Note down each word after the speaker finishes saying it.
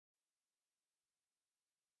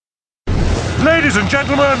Ladies and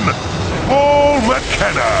gentlemen,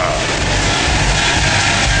 McKenna.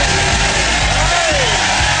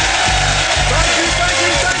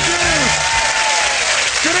 Thank you.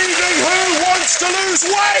 Good evening. Who wants to lose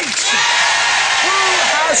weight? Who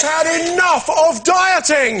has had enough of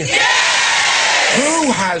dieting? Yes!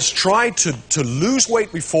 Who has tried to lose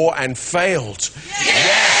weight before and failed?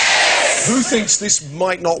 Yes! Who thinks this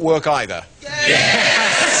might not work either?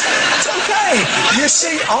 Yes! It's okay. You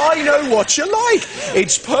see, I know what you like.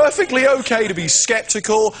 It's perfectly okay to be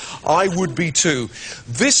sceptical. I would be too.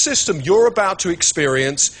 This system you're about to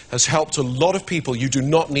experience has helped a lot of people. You do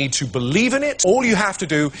not need to believe in it. All you have to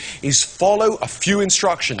do is follow a few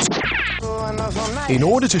instructions. In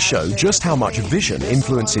order to show just how much vision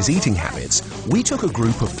influences eating habits, we took a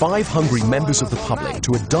group of 5 hungry members of the public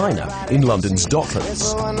to a diner in London's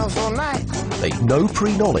Docklands. They've no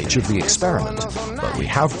pre-knowledge of the experiment, but we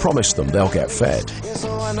have promised them they'll get fed.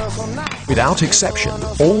 Without exception,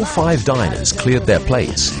 all 5 diners cleared their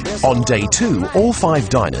plates. On day 2, all 5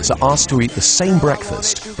 diners are asked to eat the same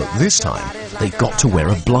breakfast, but this time they got to wear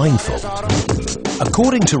a blindfold.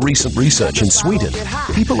 According to recent research in Sweden,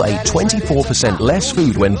 people ate 24% less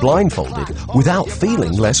food when blindfolded without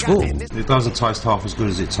feeling less full. It doesn't taste half as good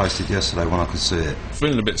as it tasted yesterday when I could see it.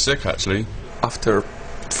 Feeling a bit sick, actually. After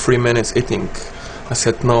 3 minutes eating, I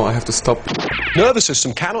said, no, I have to stop. Nervous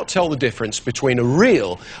system cannot tell the difference between a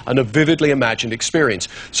real and a vividly imagined experience.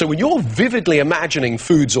 So when you're vividly imagining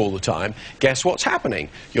foods all the time, guess what's happening?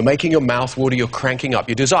 You're making your mouth water, you're cranking up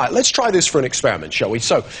your desire. Let's try this for an experiment, shall we?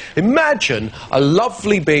 So imagine a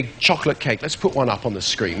lovely big chocolate cake. Let's put one up on the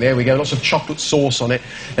screen. There we go, lots of chocolate sauce on it.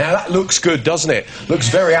 Now that looks good, doesn't it? Looks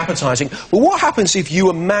very appetizing. But what happens if you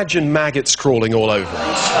imagine maggots crawling all over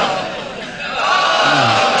it?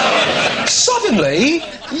 Suddenly,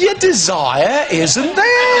 your desire isn't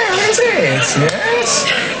there, is it? Yes?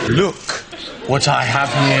 Look what I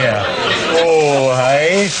have here. Oh,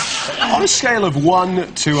 hey. On a scale of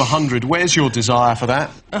 1 to 100, where's your desire for that?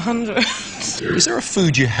 100. Is there a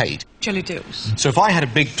food you hate? Jelly deals. So if I had a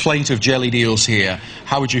big plate of jelly deals here,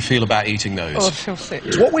 how would you feel about eating those? Oh, I feel sick.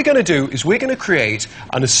 So what we're going to do is we're going to create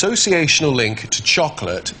an associational link to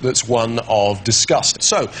chocolate that's one of disgust.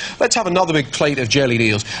 So let's have another big plate of jelly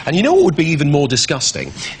deals. And you know what would be even more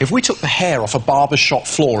disgusting? If we took the hair off a barber shop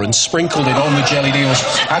floor and sprinkled it on the jelly deals.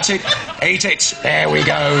 That's it. Eat it. There we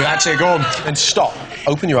go. That's it. Go on. And stop.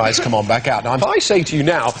 Open your eyes. Come on, back out. Now, if I say to you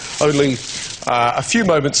now, only a few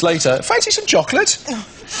moments later, fancy some chocolate?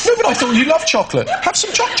 No, but I thought you loved chocolate. Have some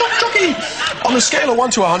chocky. On a scale of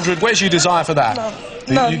 1 to 100, where's your desire for that?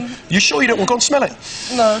 No. You sure you don't want to go and smell it?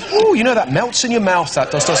 No. Oh, you know that melts in your mouth,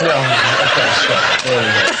 that does, doesn't it? Oh, okay, there we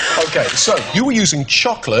go. Okay, so you were using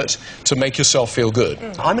chocolate to make yourself feel good.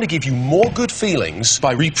 I'm going to give you more good feelings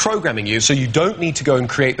by reprogramming you so you don't need to go and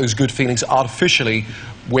create those good feelings artificially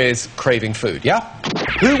with craving food, yeah?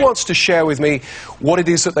 Who wants to share with me what it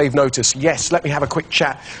is that they've noticed? Yes, let me have a quick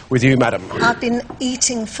chat with you, madam. I've been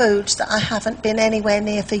eating foods that I haven't been anywhere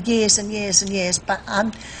near for years and years and years, but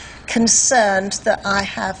I'm concerned that I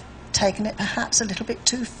have taken it perhaps a little bit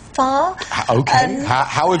too far. Okay,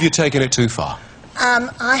 how have you taken it too far?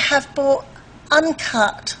 I have bought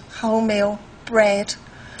uncut wholemeal bread.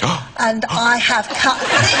 And I have cut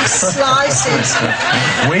thick slices.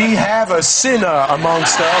 We have a sinner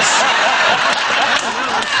amongst us.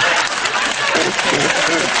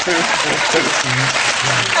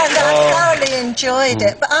 And I thoroughly enjoyed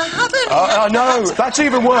it, but I haven't. No, that's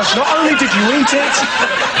even worse. Not only did you eat it,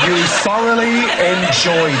 you thoroughly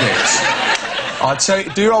enjoyed it. I'd say,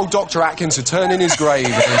 dear old Dr. Atkins to turn in his grave.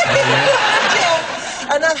 And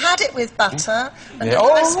I've had it with butter and a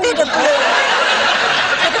nice bit of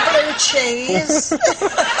blue cheese.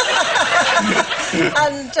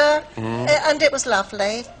 And it was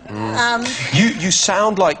lovely. You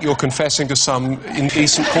sound like you're confessing to some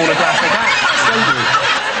indecent pornographic act.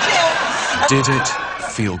 Did it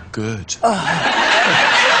feel good?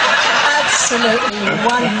 Absolutely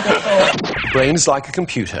wonderful. Brain is like a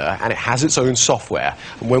computer and it has its own software.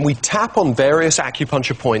 And when we tap on various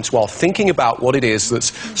acupuncture points while thinking about what it is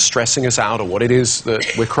that's stressing us out or what it is that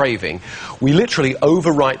we're craving, we literally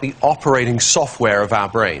overwrite the operating software of our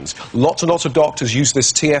brains. Lots and lots of doctors use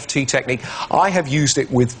this TFT technique. I have used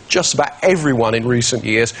it with just about everyone in recent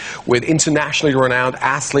years, with internationally renowned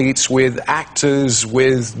athletes, with actors,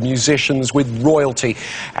 with musicians, with royalty.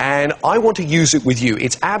 And I want to use it with you.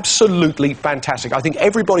 It's absolutely fantastic. I think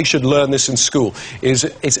everybody should learn this in school.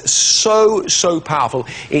 It's so powerful.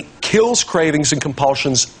 It kills cravings and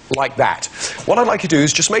compulsions like that. What I'd like you to do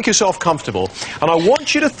is just make yourself comfortable, and I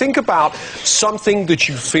want you to think about something that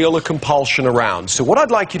you feel a compulsion around. So what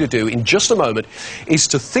I'd like you to do in just a moment is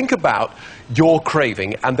to think about your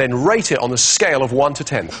craving and then rate it on the scale of 1 to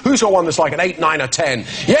 10. Who's got one that's like an 8, 9, or 10?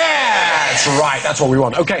 Yeah, that's right, that's what we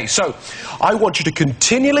want. Okay, so I want you to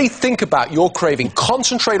continually think about your craving,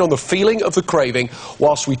 concentrate on the feeling of the craving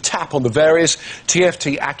whilst we tap on the various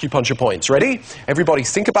TFT acupuncture points. Ready? Everybody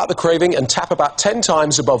think about the craving and tap about 10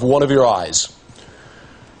 times above one of your eyes.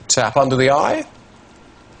 Tap under the eye.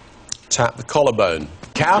 Tap the collarbone.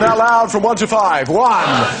 Count out loud from 1 to 5.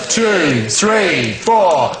 1, 2, 3,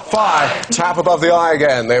 4, 5. Tap above the eye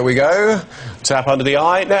again. There we go. Tap under the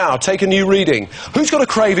eye. Now, take a new reading. Who's got a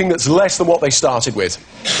craving that's less than what they started with?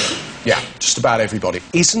 Yeah, just about everybody.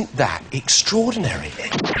 Isn't that extraordinary?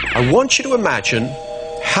 I want you to imagine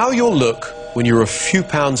how you'll look when you're a few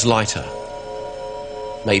pounds lighter.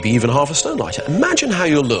 Maybe even half a stone lighter. Imagine how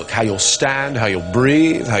you'll look, how you'll stand, how you'll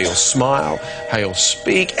breathe, how you'll smile, how you'll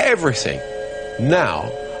speak, everything. Now,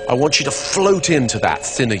 I want you to float into that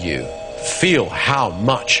thinner you. Feel how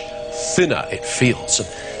much thinner it feels, and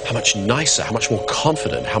how much nicer, how much more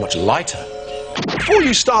confident, how much lighter. Before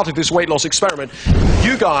you started this weight loss experiment,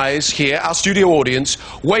 you guys here, our studio audience,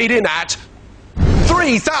 weighed in at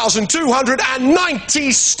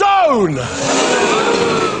 3,290 stone!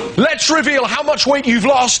 Let's reveal how much weight you've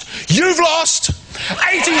lost. You've lost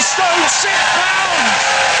 80 stone 6 pounds!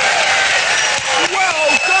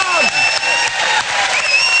 Well done!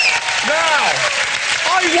 Now,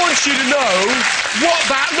 I want you to know what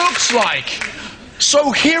that looks like.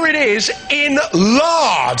 So here it is in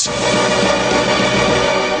lard.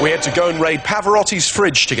 We had to go and raid Pavarotti's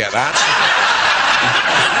fridge to get that.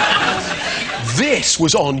 This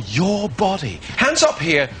was on your body. Hands up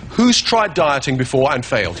here, who's tried dieting before and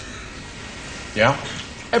failed? Yeah?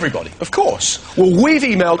 Everybody, of course. Well, we've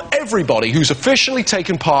emailed everybody who's officially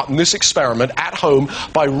taken part in this experiment at home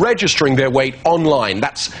by registering their weight online.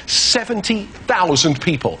 That's 70,000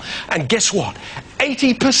 people. And guess what?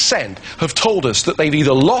 80% have told us that they've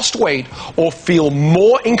either lost weight or feel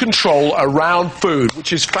more in control around food,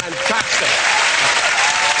 which is fantastic.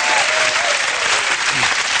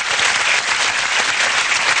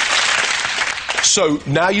 So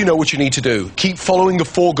now you know what you need to do. Keep following the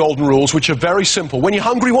 4 golden rules, which are very simple. When you're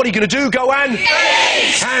hungry, what are you going to do? Go and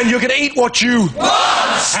eat! And you're going to eat what you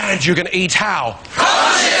want! And you're going to eat how?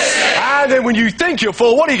 Consciously! And then when you think you're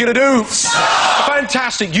full, what are you going to do? Stop!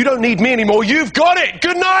 Fantastic. You don't need me anymore. You've got it.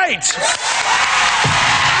 Good night!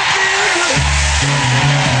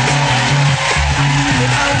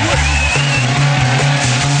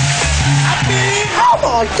 Oh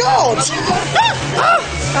my God!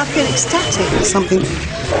 I feel ecstatic. It's something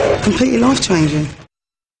completely life-changing.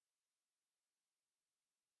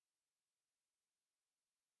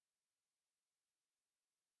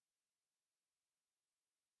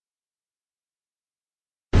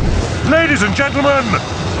 Ladies and gentlemen,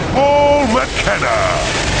 Paul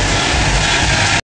McKenna.